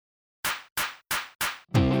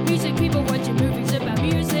people watching movies about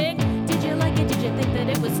music. Did you like it? Did you think that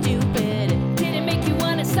it was stupid? Did it make you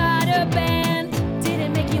want to start a band? Did it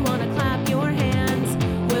make you want to clap your hands?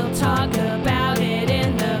 We'll talk about it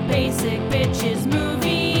in the Basic Bitches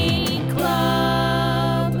Movie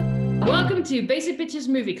Club. Welcome to Basic Bitches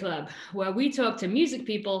Movie Club, where we talk to music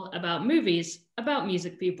people about movies about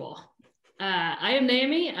music people. I am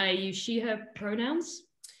Naomi. I use she, her pronouns.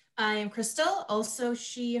 I am Crystal, also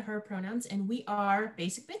she, her pronouns, and we are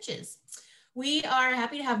Basic Bitches. We are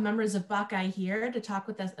happy to have members of Bacchae here to talk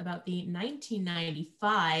with us about the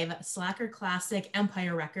 1995 slacker classic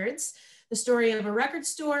Empire Records, the story of a record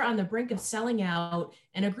store on the brink of selling out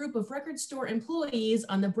and a group of record store employees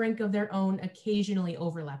on the brink of their own occasionally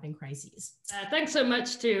overlapping crises. Thanks so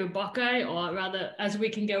much to Bacchae, or rather, as we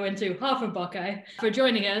can go into, half of Bacchae, for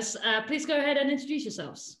joining us. Please go ahead and introduce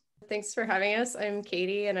yourselves. Thanks for having us. I'm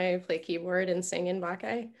Katie and I play keyboard and sing in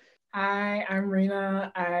Bacchae. Hi, I'm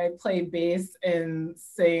Rena. I play bass and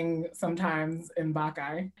sing sometimes in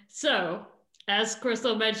Bacchae. So, as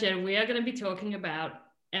Crystal mentioned, we are going to be talking about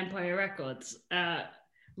Empire Records.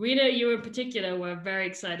 Rena, you in particular were very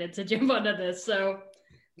excited to jump onto this. So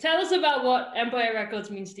tell us about what Empire Records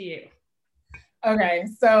means to you. Okay,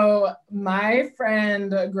 so my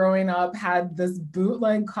friend growing up had this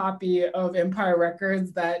bootleg copy of Empire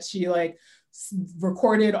Records that she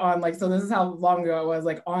recorded on so this is how long ago it was,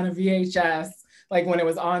 on a VHS, when it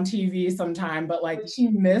was on TV sometime, but she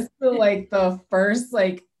missed the first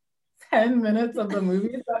 10 minutes of the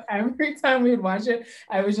movie. So every time we'd watch it,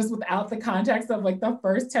 I was just without the context of the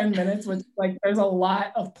first 10 minutes, which there's a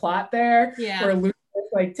lot of plot there. Yeah. Where Lucas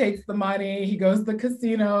takes the money, he goes to the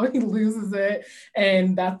casino, he loses it,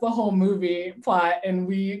 and that's the whole movie plot. And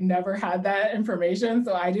we never had that information.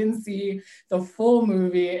 So I didn't see the full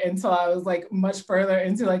movie until I was much further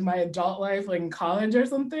into my adult life, in college or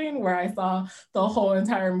something, where I saw the whole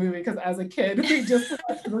entire movie. Because as a kid, we just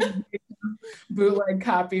watched the bootleg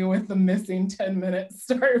copy with the missing 10-minute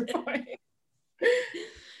start point.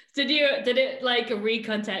 Did it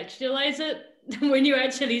recontextualize it when you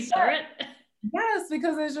actually saw it? Yes,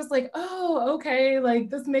 because it's just oh, okay,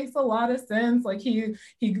 this makes a lot of sense. He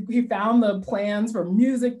found the plans for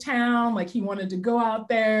Music Town, he wanted to go out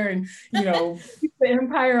there and keep the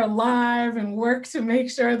empire alive and work to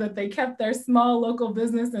make sure that they kept their small local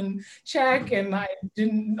business in check. And I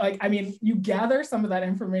didn't you gather some of that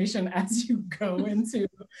information as you go into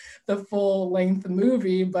the full length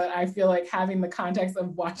movie, but I feel having the context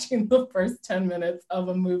of watching the first 10 minutes of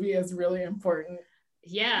a movie is really important.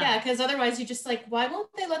 Yeah, because otherwise you just why won't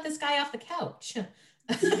they let this guy off the couch?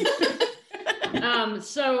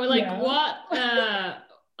 What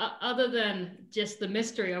other than just the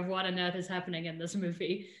mystery of what on earth is happening in this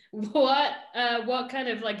movie, what kind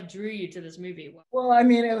of drew you to this movie? Well,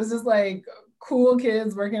 it was just cool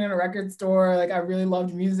kids working in a record store. I really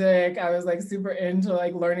loved music. I was super into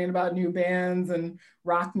learning about new bands and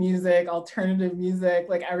rock music, alternative music.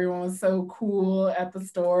 Everyone was so cool at the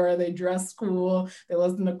store. They dressed cool. They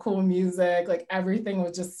listened to cool music. Everything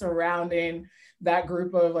was just surrounding that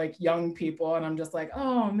group of young people. And I'm just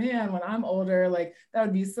oh man, when I'm older, that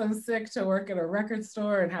would be so sick to work at a record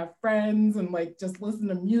store and have friends and just listen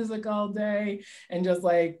to music all day and just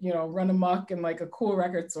run amok in a cool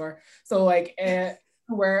record store. So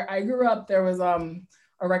where I grew up, there was a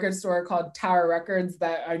record store called Tower Records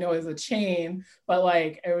that I know is a chain, but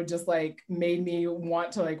it would just made me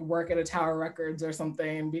want to work at a Tower Records or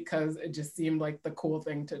something, because it just seemed like the cool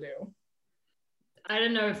thing to do. I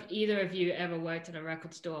don't know if either of you ever worked at a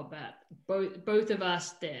record store, but both of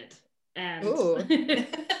us did. And Awesome.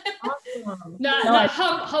 not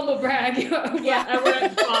humble brag. Yeah. I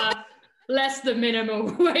worked for less than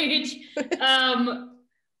minimum wage.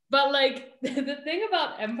 But the thing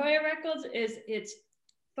about Empire Records is it's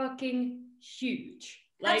fucking huge.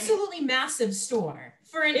 Absolutely massive store.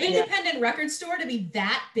 For an independent record store to be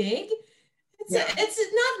that big,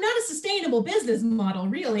 it's not a sustainable business model,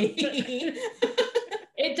 really.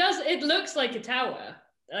 It looks like a tower.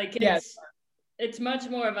 It's much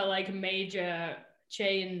more of a major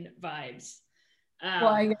chain vibes. Well,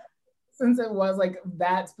 I guess since it was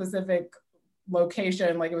that specific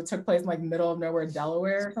location, it took place in middle of nowhere,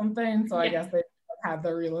 Delaware or something. So I guess they have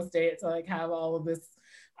the real estate to have all of this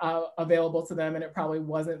available to them, and it probably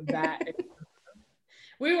wasn't that.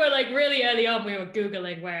 We were really early on, we were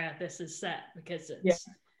Googling where this is set, because it's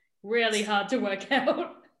really hard to work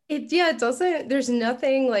out. It doesn't, there's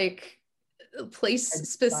nothing place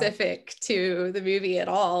specific to the movie at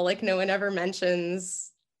all. No one ever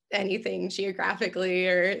mentions anything geographically,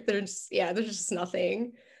 or there's just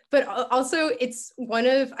nothing. But also it's one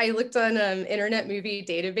of, I looked on Internet Movie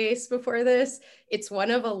Database before this, it's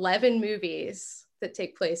one of 11 movies that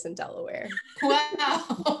take place in Delaware.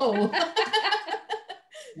 Wow.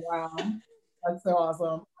 Wow, that's so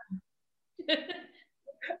awesome. I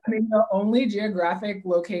mean, the only geographic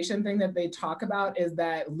location thing that they talk about is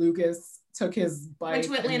that Lucas took his bike. Went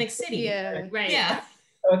to Atlantic City. Yeah. Right. Yeah.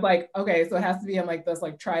 So it's like, okay, so it has to be in like this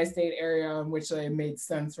like tri-state area in which it made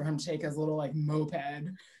sense for him to take his little like moped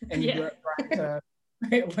and drive to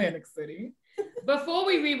Atlantic City. Before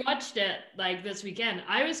we rewatched it like this weekend,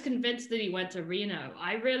 I was convinced that he went to Reno.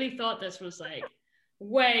 I really thought this was like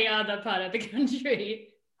way other part of the country.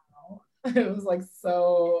 It was like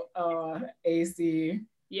so AC.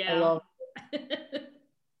 Yeah. I love it.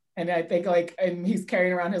 And I think like, and he's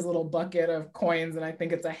carrying around his little bucket of coins, and I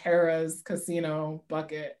think it's a Harrah's casino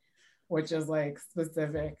bucket, which is like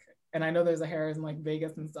specific. And I know there's a Harrah's in like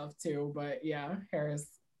Vegas and stuff too, but yeah, Harrah's.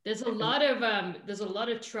 There's a lot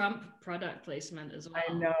of Trump product placement as well.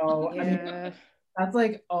 I know. Yeah. I mean, that's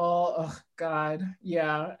like all, oh God.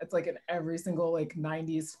 Yeah. It's like in every single like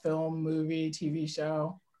 90s film, movie, TV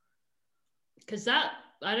show. Because I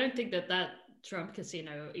don't think that Trump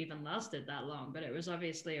casino even lasted that long, but it was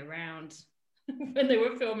obviously around when they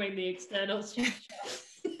were filming the externals.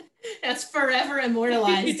 That's forever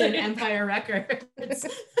immortalized in Empire Records.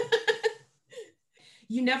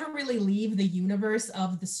 You never really leave the universe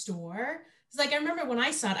of the store. It's like, I remember when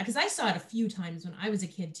I saw it, because I saw it a few times when I was a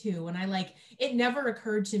kid too, and it never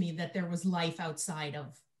occurred to me that there was life outside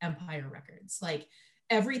of Empire Records. Like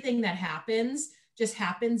everything that happens just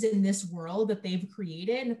happens in this world that they've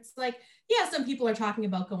created. And it's like, yeah, some people are talking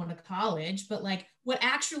about going to college, but like what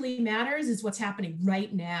actually matters is what's happening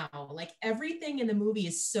right now. Like everything in the movie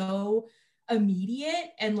is so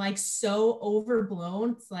immediate and like so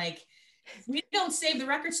overblown. It's like, if we don't save the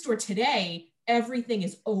record store today, everything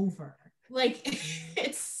is over. Like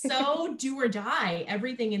it's so do or die,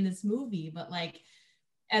 everything in this movie. But like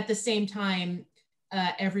at the same time,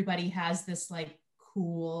 everybody has this like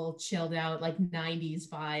cool, chilled out, like 90s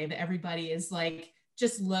vibe. Everybody is like,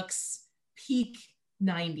 just looks peak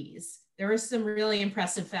 90s. There are some really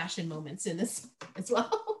impressive fashion moments in this as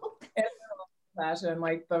well. Fashion,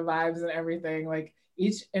 like the vibes and everything, like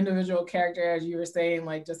each individual character, as you were saying,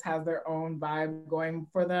 like just has their own vibe going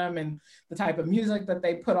for them, and the type of music that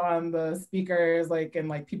they put on the speakers, like, and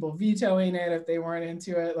like people vetoing it if they weren't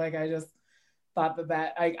into it. Like I just thought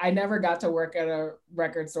that I never got to work at a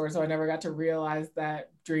record store, so I never got to realize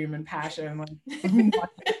that dream and passion.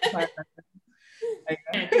 Like,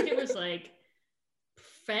 I think it was like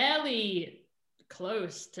fairly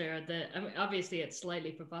close to I mean, obviously it's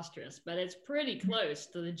slightly preposterous, but it's pretty close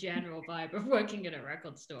to the general vibe of working in a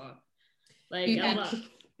record store. Like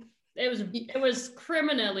it was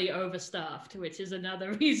criminally overstaffed, which is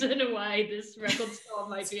another reason why this record store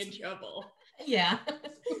might be in trouble. Yeah.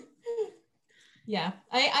 Yeah,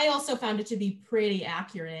 I also found it to be pretty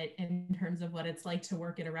accurate in terms of what it's like to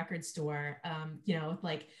work at a record store. You know,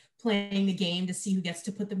 like playing the game to see who gets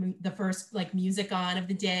to put the first like music on of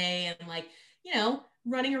the day, and like, you know,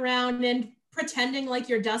 running around and pretending like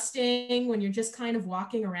you're dusting when you're just kind of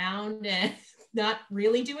walking around and not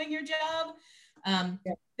really doing your job.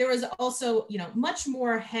 There was also, you know, much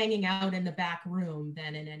more hanging out in the back room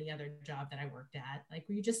than in any other job that I worked at. Like,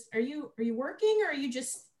 are you working, or are you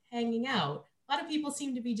just hanging out? A lot of people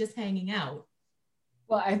seem to be just hanging out.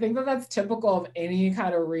 Well, I think that that's typical of any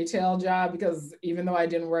kind of retail job, because even though I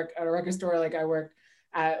didn't work at a record store, like I worked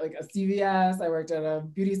at like a CVS, I worked at a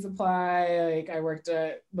beauty supply, like I worked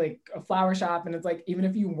at like a flower shop, and it's like, even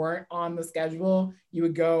if you weren't on the schedule, you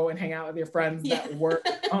would go and hang out with your friends that work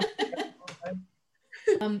on the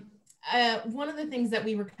schedule. One of the things that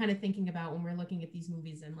we were kind of thinking about when we're looking at these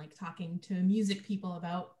movies and like talking to music people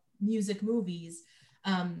about music movies,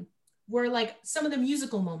 were like some of the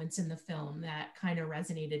musical moments in the film that kind of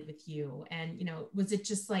resonated with you. And, you know, was it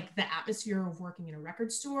just like the atmosphere of working in a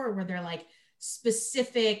record store, or were there like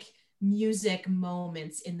specific music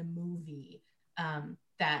moments in the movie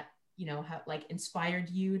that, you know, have like inspired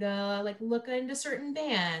you to like look into certain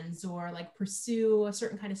bands or like pursue a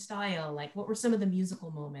certain kind of style? Like, what were some of the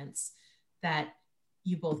musical moments that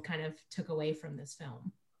you both kind of took away from this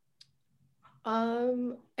film?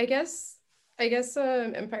 I guess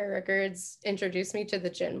Empire Records introduced me to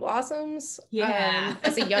the Gin Blossoms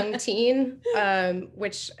as a young teen,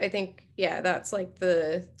 which I think, that's like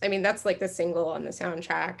the single on the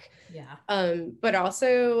soundtrack. Yeah. But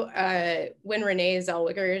also when Renee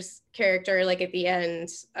Zellweger's character, like at the end,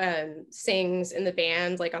 sings in the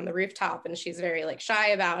band, like on the rooftop, and she's very like shy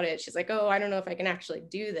about it. She's like, oh, I don't know if I can actually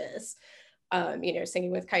do this. You know,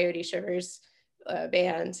 singing with Coyote Shivers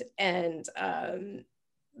band. And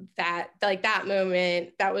that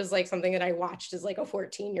moment, that was like something that I watched as like a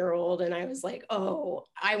 14-year-old, and I was like, oh,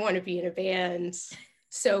 I want to be in a band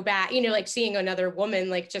so bad, like seeing another woman,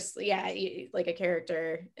 like just, like a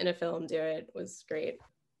character in a film do it was great.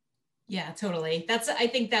 Yeah, totally. I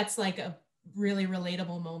think that's like a really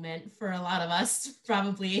relatable moment for a lot of us,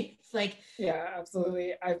 probably. Like, yeah,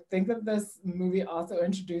 absolutely. I think that this movie also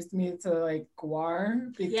introduced me to like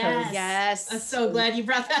GWAR, because yes. I'm so glad you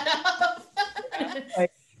brought that up. Yeah,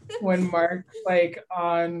 like when Mark like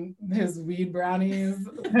on his weed brownies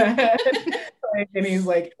like, and he's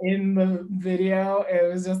like in the video, it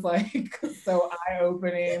was just like so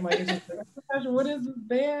eye-opening. Like, it's just like, oh my gosh, what is this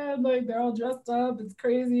band? Like, they're all dressed up, it's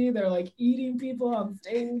crazy, they're like eating people on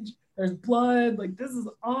stage, there's blood, like this is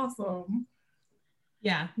awesome.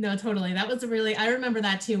 Yeah, no, totally. That was I remember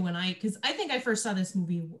that too, because I think I first saw this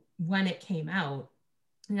movie when it came out.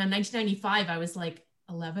 In 1995, I was like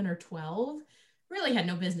 11 or 12. Really had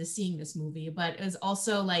no business seeing this movie, but it was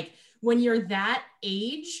also like when you're that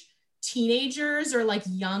age, teenagers or like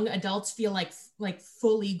young adults feel like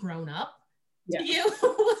fully grown up to you.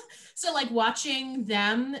 So like watching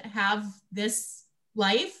them have this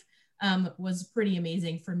life was pretty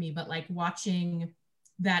amazing for me. But like watching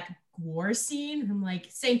that war scene, I'm like,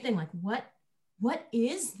 same thing, like what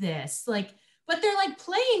is this? Like, but they're like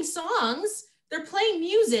playing songs, they're playing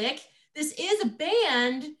music, this is a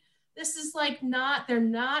band, this is like they're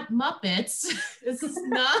not Muppets. This is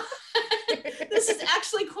not this is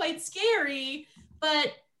actually quite scary,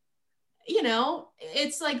 but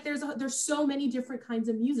it's like there's so many different kinds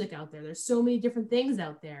of music out there, there's so many different things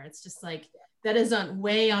out there. It's just like that is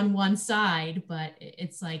way on one side, but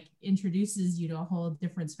it's like introduces you to a whole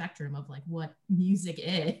different spectrum of like what music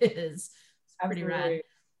is. It's pretty rad.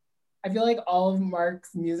 I feel like all of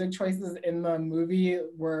Mark's music choices in the movie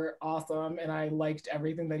were awesome, and I liked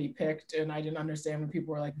everything that he picked, and I didn't understand when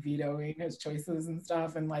people were like vetoing his choices and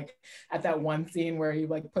stuff. And like at that one scene where he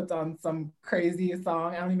like puts on some crazy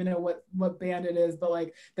song, I don't even know what band it is, but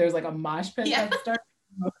like there's like a mosh pit that starts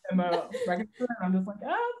in the record store, and I'm just like,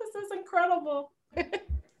 oh, this is incredible.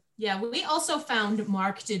 Yeah, we also found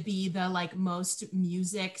Mark to be the like most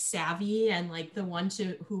music savvy and like the one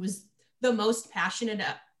who was the most passionate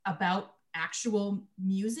about actual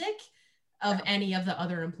music of any of the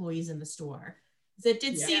other employees in the store. It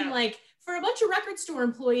did seem like for a bunch of record store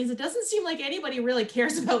employees, it doesn't seem like anybody really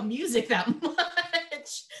cares about music that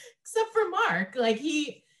much, except for Mark. Like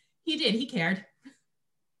he cared.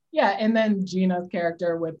 Yeah, and then Gina's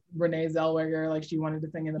character with Renee Zellweger, like she wanted to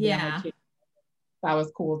sing in the band. Like, that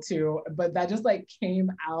was cool too. But that just like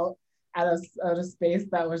came out at a space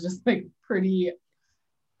that was just like pretty,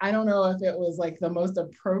 I don't know if it was like the most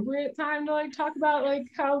appropriate time to like talk about like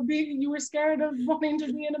how big you were scared of wanting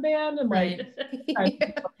to be in a band, and like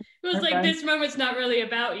it was like this moment's not really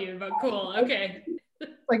about you, but cool, okay.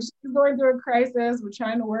 Like she's going through a crisis, we're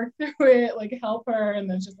trying to work through it, like help her, and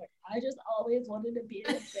then she's like, I just always wanted to be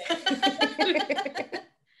in a band.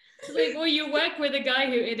 Like, well, you work with a guy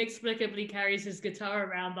who inexplicably carries his guitar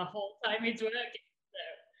around the whole time he's working.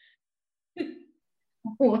 So.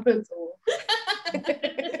 What a tool.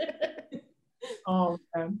 Oh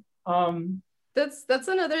man. That's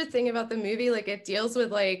another thing about the movie. Like it deals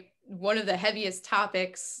with like one of the heaviest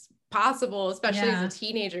topics possible, especially as a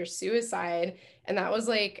teenager, suicide. And that was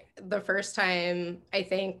like the first time I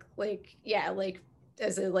think like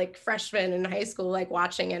as a like freshman in high school, like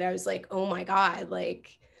watching it, I was like, oh my God,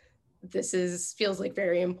 like this feels like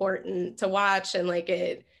very important to watch. And like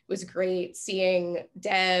it was great seeing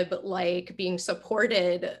Deb like being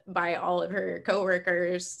supported by all of her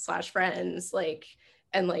coworkers / friends, like,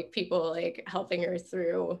 and like people like helping her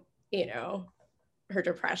through, her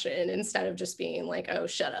depression instead of just being like, oh,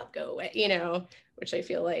 shut up, go away, which I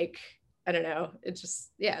feel like, I don't know, it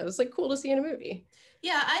just, it was like cool to see in a movie.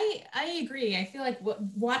 Yeah, I agree. I feel like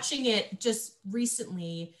watching it just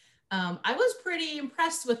recently, I was pretty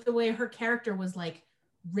impressed with the way her character was like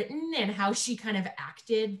written and how she kind of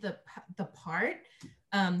acted the part.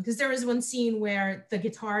 Because there was one scene where the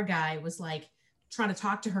guitar guy was like trying to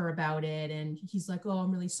talk to her about it, and he's like, oh,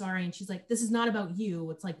 I'm really sorry. And she's like, this is not about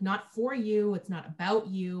you. It's like not for you. It's not about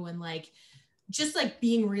you. And like, just like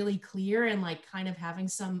being really clear and like kind of having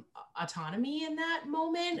some autonomy in that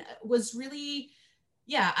moment was really,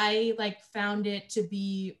 I like found it to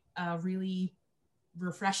be really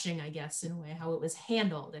refreshing, I guess, in a way, how it was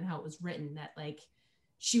handled and how it was written, that like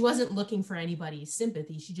she wasn't looking for anybody's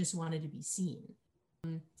sympathy. She just wanted to be seen.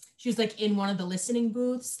 She was like in one of the listening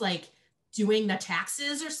booths, like doing the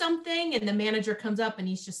taxes or something. And the manager comes up and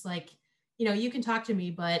he's just like, you can talk to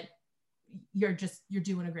me, but you're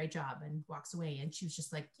doing a great job, and walks away. And she was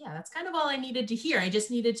just like, yeah, that's kind of all I needed to hear. I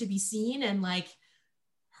just needed to be seen and like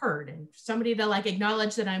heard, and somebody to like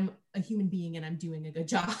acknowledge that I'm a human being and I'm doing a good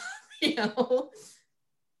job. You know?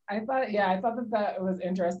 I thought that was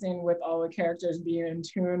interesting with all the characters being in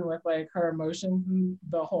tune with like her emotions in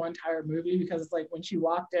the whole entire movie, because it's like when she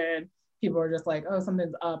walked in, people were just like, oh,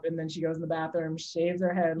 something's up. And then she goes in the bathroom, shaves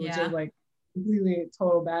her head, which is like completely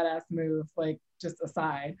total badass move, like just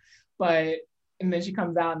aside. But, and then she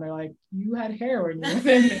comes out and they're like, you had hair when you went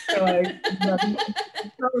in. So like,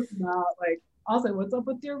 about like, also, what's up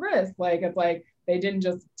with your wrist? Like, it's like, they didn't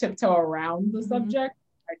just tiptoe around the subject.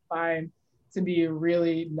 I find to be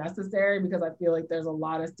really necessary, because I feel like there's a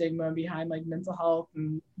lot of stigma behind like mental health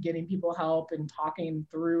and getting people help and talking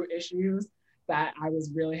through issues, that I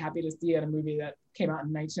was really happy to see in a movie that came out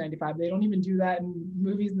in 1995. They don't even do that in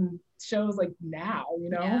movies and shows like now, you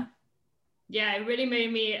know? Yeah, it really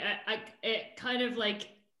made me, it kind of like,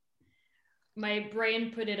 my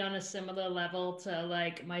brain put it on a similar level to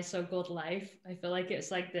like My So-Called Life. I feel like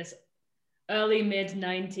it's like this early mid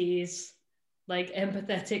 90s, like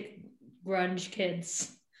empathetic grunge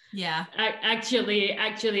kids. Yeah. Actually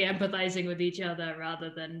empathizing with each other rather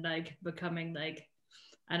than like becoming like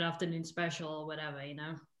an afternoon special or whatever, you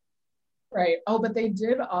know? Right. Oh, but they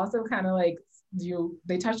did also kind of like,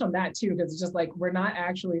 they touched on that too, because it's just like, we're not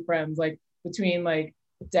actually friends. Like between like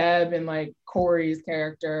Deb and like Corey's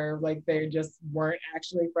character, like they just weren't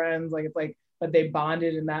actually friends. Like it's like, but they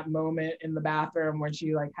bonded in that moment in the bathroom when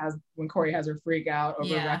she like when Corey has her freak out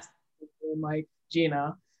over Rex and like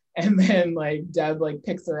Gina. And then like Deb like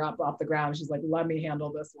picks her up off the ground. She's like, let me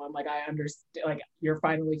handle this one. Like, I understand, like, you're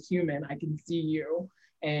finally human. I can see you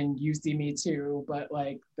and you see me too. But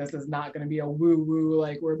like, this is not going to be a woo woo,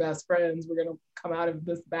 like we're best friends. We're going to come out of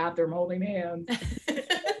this bathroom holding hands.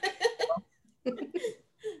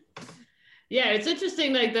 Yeah, it's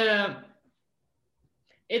interesting, like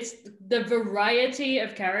it's the variety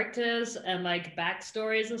of characters and like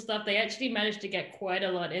backstories and stuff. They actually managed to get quite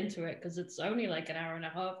a lot into it, because it's only like an hour and a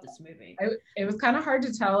half, this movie. It was kind of hard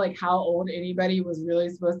to tell like how old anybody was really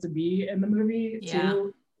supposed to be in the movie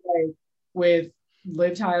too. Like with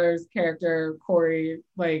Liv Tyler's character, Corey,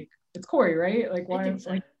 like it's Corey, right? Like why?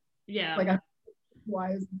 So. Like, yeah. Like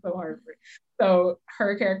why is it so hard for me? So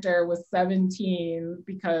her character was 17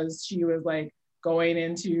 because she was like going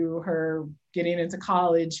into her getting into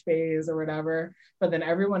college phase or whatever, but then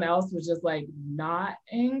everyone else was just like not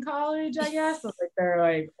in college, I guess. So like they're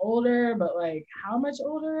like older, but like how much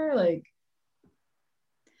older? Like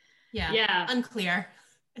unclear.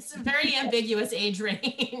 It's a very ambiguous age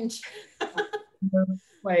range.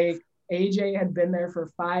 Like AJ had been there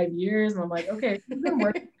for 5 years, and I'm like, okay, she's been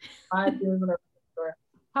working 5 years in a store.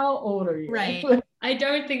 How old are you? Right. I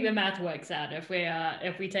don't think the math works out if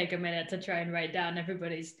we take a minute to try and write down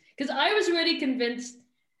everybody's, because I was really convinced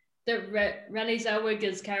that Renée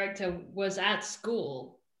Zellweger's character was at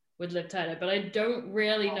school with Liv Tyler, but I don't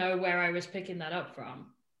really know where I was picking that up from.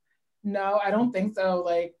 No, I don't think so.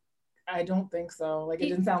 Like, I don't think so. Like, it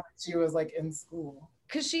didn't sound like she was like in school.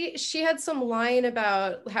 Because she had some line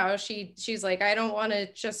about how she's like, I don't want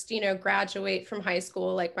to just, graduate from high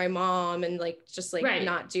school like my mom and like just like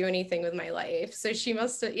not do anything with my life. So she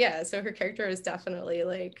must have, so her character is definitely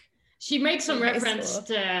like, she makes some reference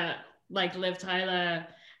to like Liv Tyler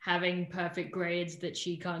having perfect grades that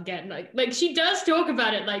she can't get. And like she does talk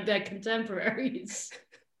about it like they're contemporaries.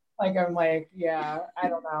 Like, I'm like, yeah, I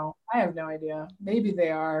don't know. I have no idea. Maybe they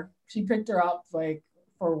are. She picked her up like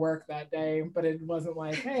for work that day, but it wasn't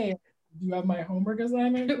like, hey, do you have my homework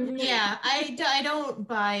assignment? Yeah, I don't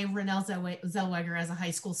buy Renée Zellweger as a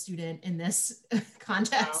high school student in this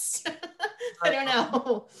context. I don't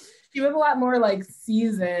know. She was a lot more like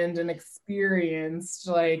seasoned and experienced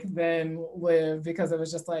like than Liv, because it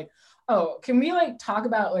was just like, oh, can we like talk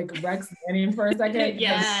about like Rex Manning for a second?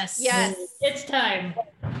 Yes, it's time.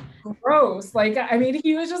 Gross. Like, I mean,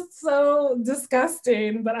 he was just so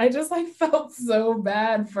disgusting, but I just like felt so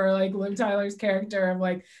bad for like Liv Tyler's character of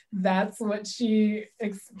like, that's what she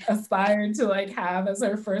aspired to like have as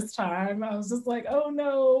her first time. I was just like, oh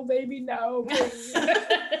no, baby, no, please.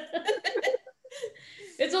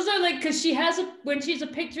 It's also like, because when she's a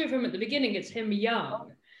picture of him at the beginning, it's him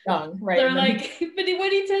young, right? So like, but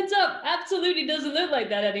when he turns up, absolutely doesn't look like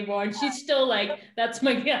that anymore, and she's still like, that's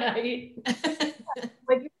my guy.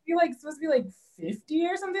 Like, is he like supposed to be like 50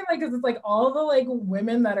 or something? Like, because it's like all the like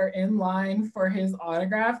women that are in line for his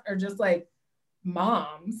autograph are just like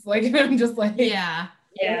moms. Like, I'm just like, yeah.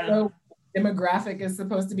 So demographic is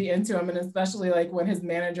supposed to be into him, and especially like when his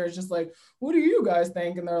manager is just like, what do you guys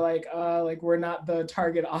think? And they're like we're not the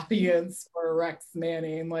target audience for Rex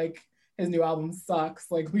Manning. Like, his new album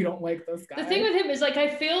sucks. Like, we don't like this guy. The thing with him is, like,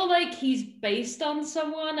 I feel like he's based on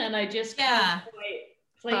someone, and I just can't quite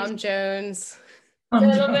place Tom Jones. a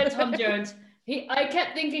little bit Tom Jones. I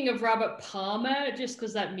kept thinking of Robert Palmer just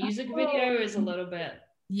because that music video is a little bit.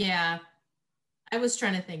 Yeah. I was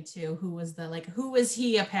trying to think too, who was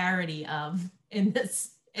he a parody of in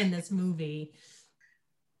this movie?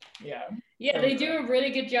 Yeah. Yeah, they do a really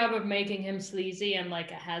good job of making him sleazy and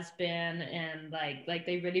like a has-been, and like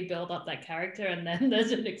they really build up that character, and then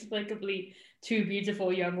there's inexplicably two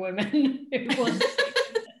beautiful young women who want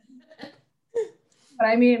But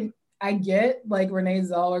I mean, I get like Renee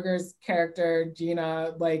Zellweger's character,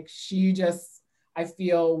 Gina, like she just, I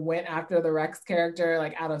feel, went after the Rex character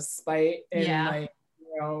like out of spite, and like,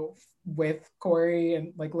 you know, with Corey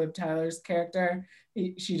and like Liv Tyler's character,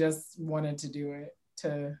 she just wanted to do it.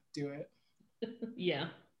 Yeah.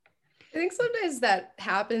 I think sometimes that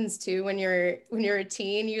happens too when you're a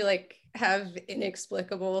teen. You like have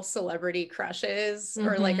inexplicable celebrity crushes,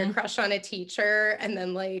 or like a crush on a teacher, and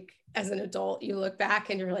then like as an adult you look back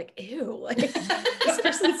and you're like, ew, like this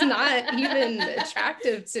person's not even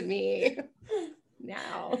attractive to me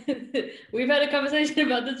now. We've had a conversation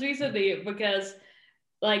about this recently because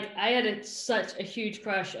like I had such a huge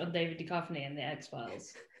crush on David Duchovny in the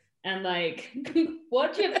X-Files, and like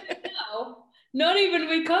what you know, not even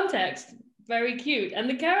with context, very cute, and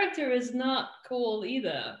the character is not cool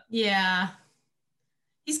either. Yeah,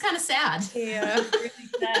 he's kind of sad. Yeah. Really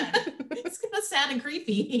sad. He's kind of sad and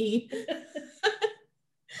creepy.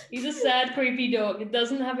 He's a sad, creepy dog. It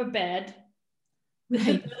doesn't have a bed.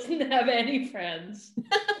 It doesn't have any friends.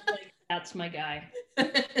 Like, that's my guy.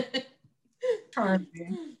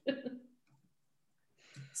 Charming.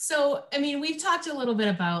 So, I mean, we've talked a little bit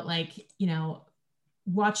about like, you know,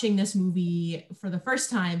 watching this movie for the first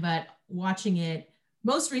time, but watching it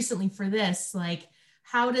most recently for this, like,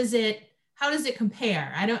 how does it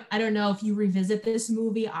compare? I don't know if you revisit this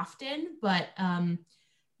movie often, but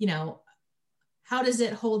you know, how does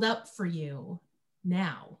it hold up for you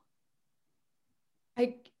now?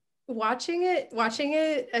 Watching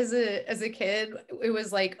it as a kid, it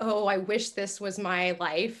was like, oh, I wish this was my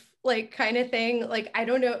life, like kind of thing. Like, I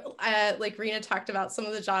don't know, like Rena talked about some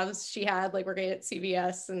of the jobs she had, like working at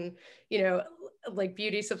CVS and, you know, like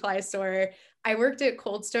beauty supply store. I worked at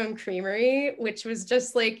Cold Stone Creamery, which was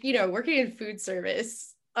just like, you know, working in food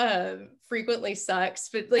service frequently sucks,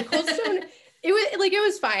 but like Cold Stone, it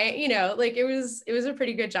was fine, you know, like it was a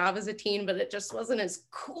pretty good job as a teen, but it just wasn't as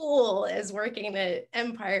cool as working at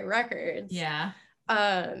Empire Records. Yeah.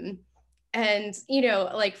 And you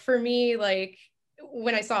know, like for me, like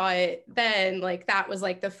when I saw it then, like that was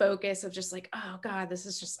like the focus of just like, oh God, this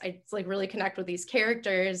is just, I like really connect with these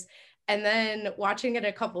characters. And then watching it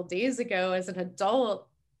a couple days ago as an adult,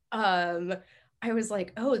 I was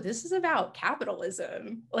like, oh, this is about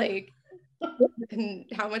capitalism. Like, and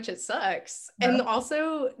how much it sucks. Yeah. And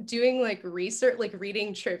also doing like research, like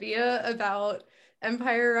reading trivia about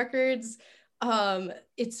Empire Records.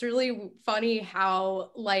 It's really funny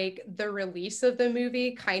how like the release of the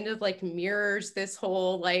movie kind of like mirrors this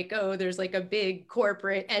whole like, oh, there's like a big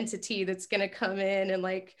corporate entity that's gonna come in and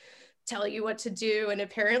like tell you what to do. And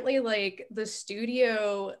apparently like the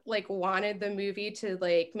studio like wanted the movie to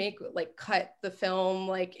like make like cut the film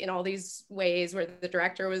like in all these ways where the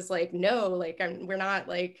director was like, no, like we're not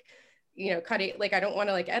like, you know, cutting, like I don't want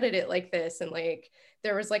to like edit it like this. And like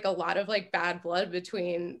there was like a lot of like bad blood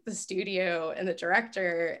between the studio and the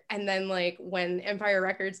director. And then like when Empire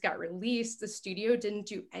Records got released, the studio didn't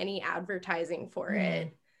do any advertising for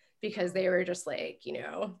it, because they were just like, you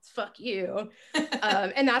know, fuck you.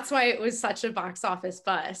 And that's why it was such a box office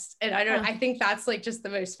bust. And I think that's like just the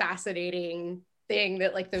most fascinating thing,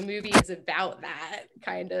 that like the movie is about that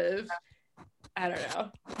kind of, I don't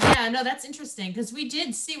know. Yeah, no, that's interesting, because we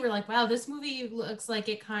did see, we're like, wow, this movie looks like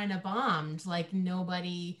it kind of bombed. Like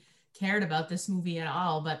nobody cared about this movie at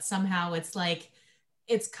all, but somehow it's like,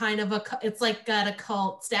 it's kind of it's like got a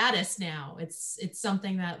cult status now. It's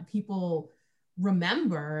something that people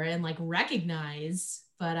remember and like recognize.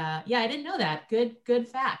 But yeah, I didn't know that. Good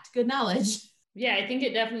fact, good knowledge. Yeah, I think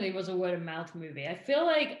it definitely was a word of mouth movie. I feel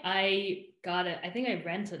like I got it, I think I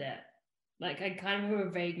rented it. Like I kind of have a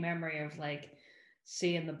vague memory of like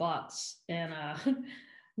seeing the box in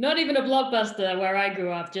not even a Blockbuster where I grew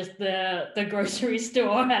up, just the grocery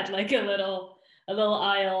store had like a little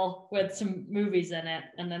aisle with some movies in it,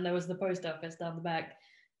 and then there was the post office down the back.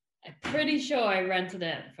 I'm pretty sure I rented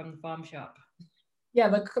it from the farm shop. Yeah,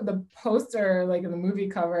 the poster, like in the movie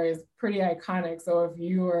cover, is pretty iconic. So if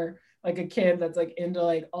you were like a kid that's like into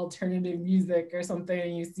like alternative music or something,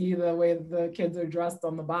 and you see the way the kids are dressed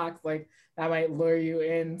on the box, like that might lure you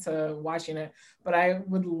into watching it. But I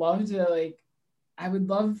would love to I would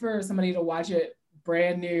love for somebody to watch it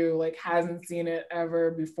brand new, like hasn't seen it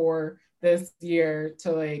ever before this year,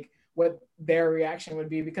 to like what their reaction would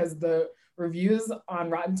be, because the reviews on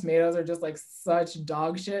Rotten Tomatoes are just like such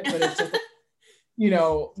dog shit, but it's just like, you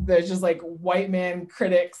know, there's just like white man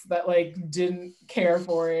critics that like didn't care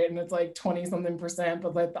for it, and it's like 20 something percent,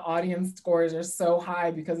 but like the audience scores are so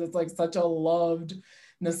high because it's like such a loved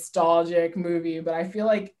nostalgic movie. But I feel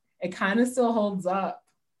like it kind of still holds up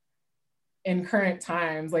in current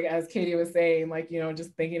times, like as Katie was saying, like, you know,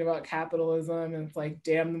 just thinking about capitalism, and it's like,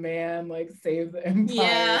 damn the man, like save the empire.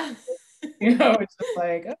 Yeah. You know, it's just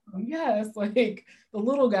like, oh yes, like the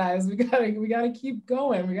little guys, we gotta keep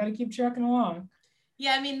going, we gotta keep trucking along.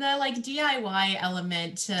 Yeah, I mean, the like DIY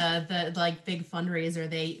element to the like big fundraiser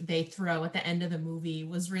they throw at the end of the movie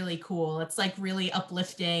was really cool. It's like really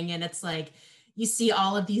uplifting, and it's like you see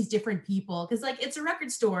all of these different people, because like it's a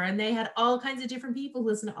record store and they had all kinds of different people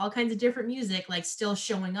listen to all kinds of different music, like still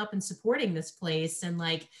showing up and supporting this place. And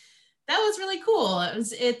like that was really cool.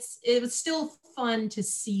 It was still fun to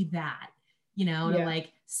see that, you know, to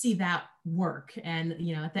like see that work. And,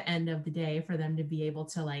 you know, at the end of the day, for them to be able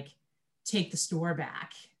to like take the store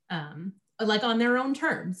back, like on their own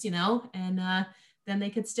terms, you know, and then they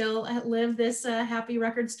could still live this happy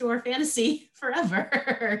record store fantasy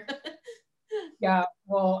forever. Yeah,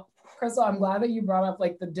 well, Crystal, I'm glad that you brought up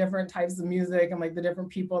like the different types of music and like the different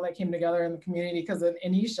people that came together in the community, because in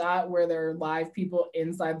any shot where there are live people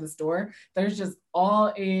inside the store, there's just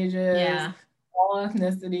all ages, all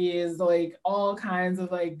ethnicities, like all kinds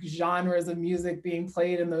of like genres of music being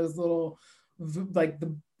played in those little like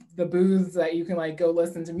the booths that you can like go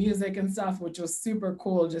listen to music and stuff, which was super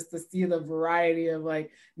cool just to see the variety of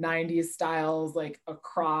like 90s styles like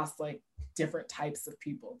across like different types of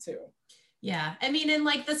people too. Yeah, I mean, and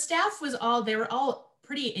like the staff they were all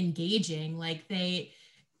pretty engaging. Like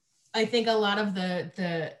I think a lot of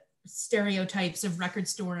the stereotypes of record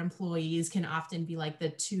store employees can often be like the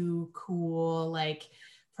too cool, like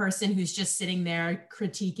person who's just sitting there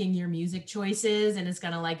critiquing your music choices and is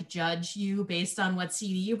gonna like judge you based on what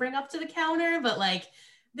CD you bring up to the counter. But like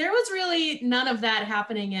there was really none of that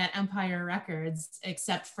happening at Empire Records,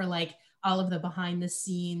 except for like all of the behind the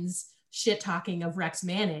scenes shit talking of Rex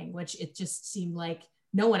Manning, which it just seemed like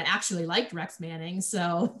no one actually liked Rex Manning.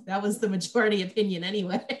 So that was the majority opinion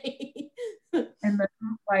anyway. And then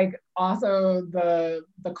like also the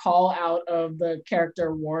call out of the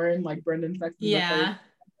character Warren, like Brendan Sexton,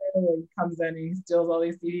 comes in and he steals all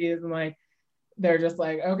these CDs, and like they're just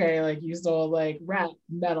like, okay, like you stole like rap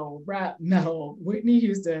metal, Whitney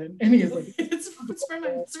Houston, and he's like, it's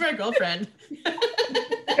for my girlfriend.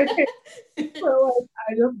 So like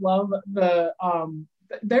I just love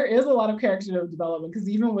there is a lot of character development, because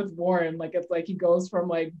even with Warren, like it's like he goes from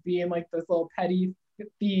like being like this little petty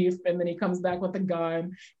thief, and then he comes back with a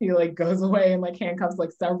gun, he like goes away and like handcuffs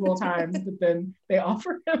like several times, but then they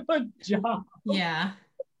offer him a job. Yeah,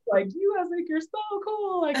 like, you guys think you're so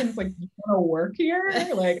cool, like, and it's like, you want to work here,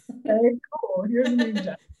 like, okay, cool, here's a name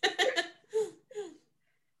tag.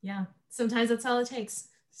 Yeah, sometimes that's all it takes.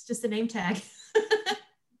 It's just a name tag.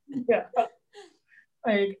 Yeah,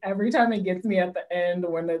 like every time it gets me at the end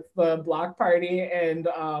when it's the block party and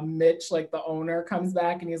Mitch, like the owner, comes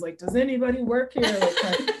back and he's like, does anybody work here,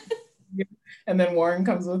 like, and then Warren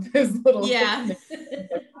comes with his little like,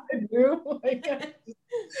 I do. Like, it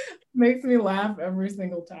makes me laugh every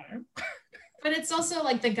single time. But it's also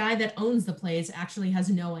like the guy that owns the place actually has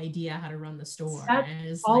no idea how to run the store.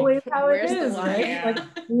 That's always like, how it is, right? Yeah.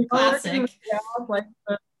 Like, classic. Like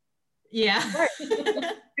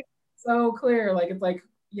right. So clear, like it's like,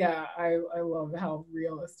 yeah, I love how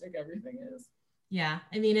realistic everything is. Yeah,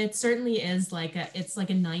 I mean, it certainly is like it's like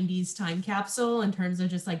a 90s time capsule in terms of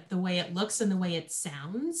just like the way it looks and the way it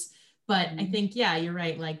sounds. But I think, yeah, you're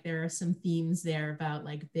right. Like there are some themes there about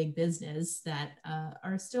like big business that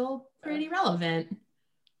are still pretty relevant.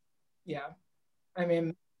 Yeah, I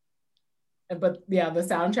mean, but yeah, the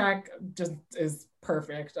soundtrack just is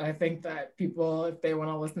perfect. I think that people, if they want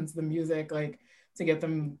to listen to the music, like to get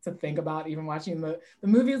them to think about even watching the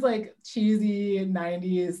movie's like cheesy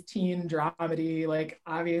 90s teen dramedy. Like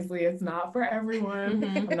obviously it's not for everyone.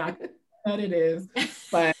 I'm not saying that it is,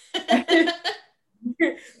 but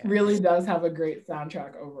it really does have a great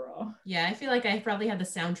soundtrack overall. Yeah, I feel like I probably had the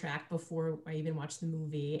soundtrack before I even watched the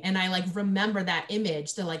movie, and I like remember that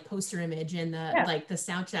image, the like poster image and the like the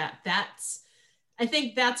soundtrack. I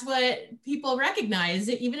think that's what people recognize.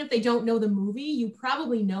 Even if they don't know the movie, you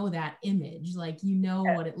probably know that image. Like, you know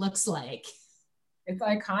what it looks like. It's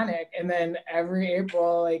iconic. And then every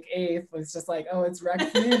April, like 8th, was just like, oh, it's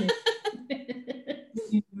Rec Community.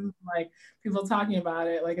 Like, people talking about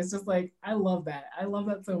it. Like, it's just like, I love that. I love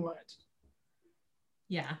that so much.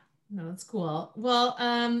 Yeah, no, that's cool. Well,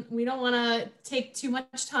 we don't want to take too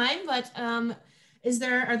much time, but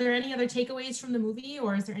are there any other takeaways from the movie,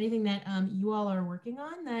 or is there anything that you all are working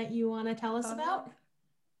on that you want to tell us about?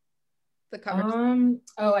 The cover.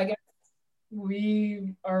 I guess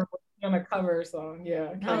we are working on a cover song.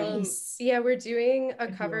 Yeah. Nice. Yeah, we're doing a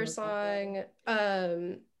cover song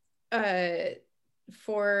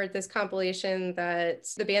for this compilation that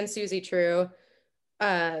the band Susie True,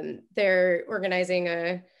 they're organizing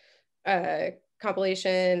a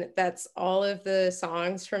compilation that's all of the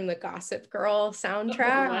songs from the Gossip Girl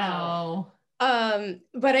soundtrack. Wow.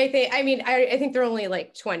 But I think there are only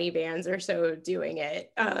like 20 bands or so doing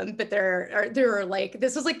it. But there are like,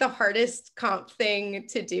 this was like the hardest comp thing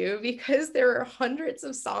to do because there are hundreds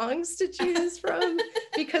of songs to choose from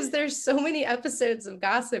because there's so many episodes of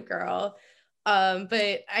Gossip Girl.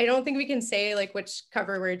 But I don't think we can say like which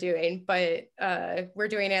cover we're doing, but we're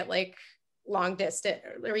doing it like long distance,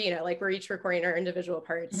 or like we're each recording our individual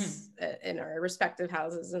parts in our respective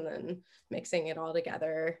houses and then mixing it all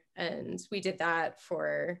together. And we did that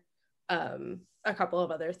for a couple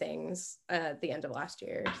of other things at the end of last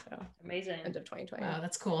year. So amazing. End of 2020. Wow,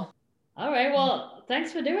 that's cool. All right, well,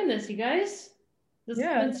 thanks for doing this, you guys. This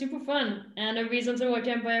has been super fun and a reason to watch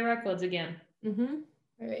Empire Records again. All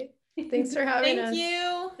right. Thanks for having us. Thank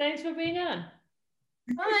you. Thanks for being on.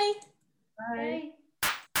 Bye. Bye.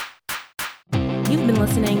 You've been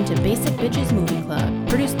listening to Basic Bitches Movie Club,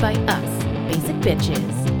 produced by us, Basic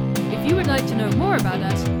Bitches. If you would like to know more about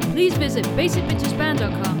us, please visit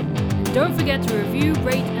basicbitchesband.com. And don't forget to review,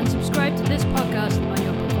 rate, and subscribe to this podcast on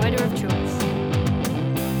your provider of choice.